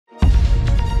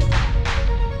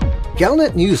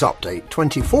Galnet News Update,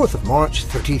 24th of March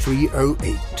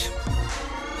 3308.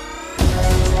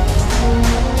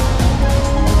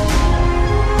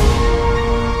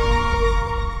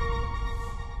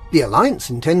 The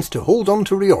Alliance intends to hold on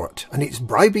to Reorte, and it's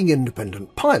bribing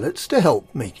independent pilots to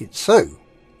help make it so.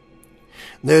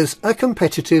 There's a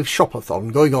competitive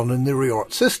shopathon going on in the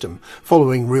Reorte system,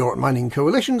 following Reorte Mining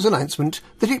Coalition's announcement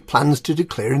that it plans to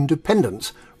declare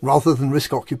independence, rather than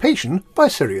risk occupation by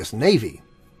Sirius Navy.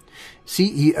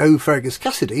 CEO Fergus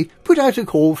Cassidy put out a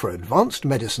call for advanced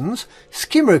medicines,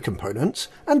 skimmer components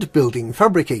and building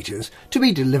fabricators to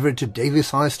be delivered to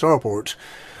Davis High Starport,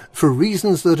 for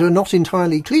reasons that are not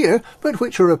entirely clear, but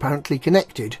which are apparently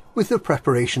connected with the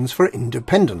preparations for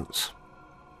independence.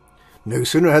 No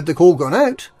sooner had the call gone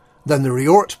out than the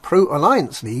Reorte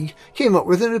Pro-Alliance League came up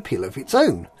with an appeal of its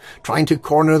own, trying to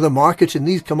corner the market in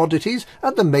these commodities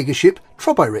at the megaship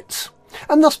Trobyritz,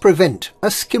 and thus prevent a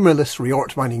skimmerless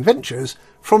Reorte Mining Ventures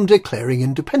from declaring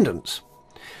independence.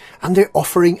 And they're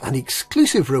offering an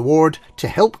exclusive reward to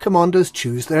help commanders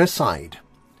choose their side: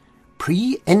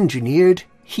 pre-engineered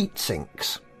heat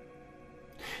sinks.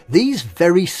 These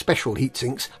very special heat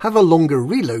sinks have a longer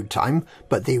reload time,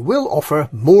 but they will offer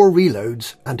more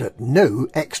reloads and at no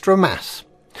extra mass.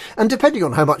 And depending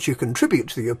on how much you contribute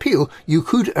to the appeal, you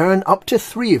could earn up to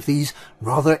 3 of these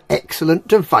rather excellent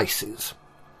devices.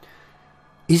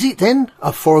 Is it then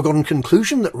a foregone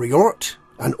conclusion that Reorte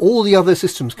and all the other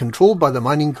systems controlled by the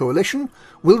Mining Coalition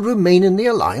will remain in the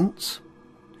Alliance?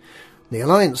 The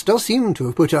Alliance does seem to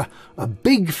have put a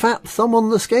big fat thumb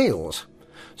on the scales,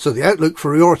 so the outlook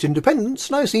for Reorte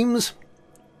independence now seems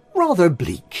rather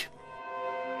bleak.